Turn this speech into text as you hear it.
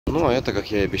Ну, а это, как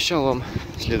я и обещал вам,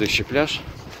 следующий пляж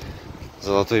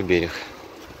Золотой берег.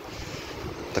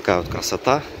 Такая вот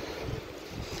красота.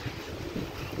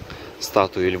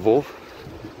 Статуи львов.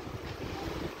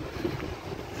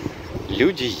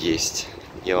 Люди есть,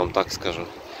 я вам так скажу.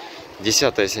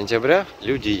 10 сентября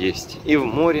люди есть. И в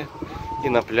море, и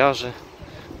на пляже.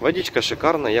 Водичка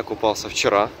шикарная. Я купался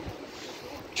вчера.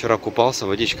 Вчера купался,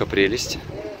 водичка прелесть.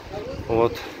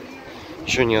 Вот.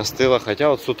 Еще не остыла. Хотя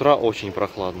вот с утра очень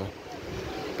прохладно.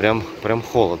 Прям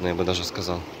холодно, я бы даже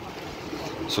сказал.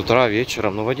 С утра,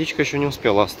 вечером. Но водичка еще не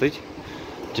успела остыть.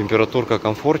 Температурка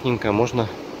комфортненькая. Можно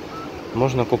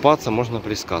купаться, можно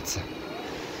плескаться.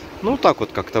 Ну, так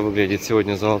вот как-то выглядит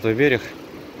сегодня Золотой берег.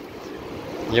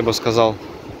 Я бы сказал,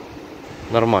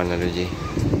 нормально людей.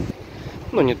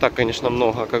 Ну, не так, конечно,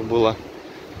 много, как было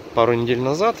пару недель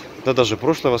назад. Да даже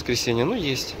прошлое воскресенье. Ну,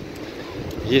 есть.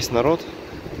 Есть народ.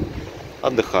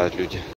 Отдыхают люди.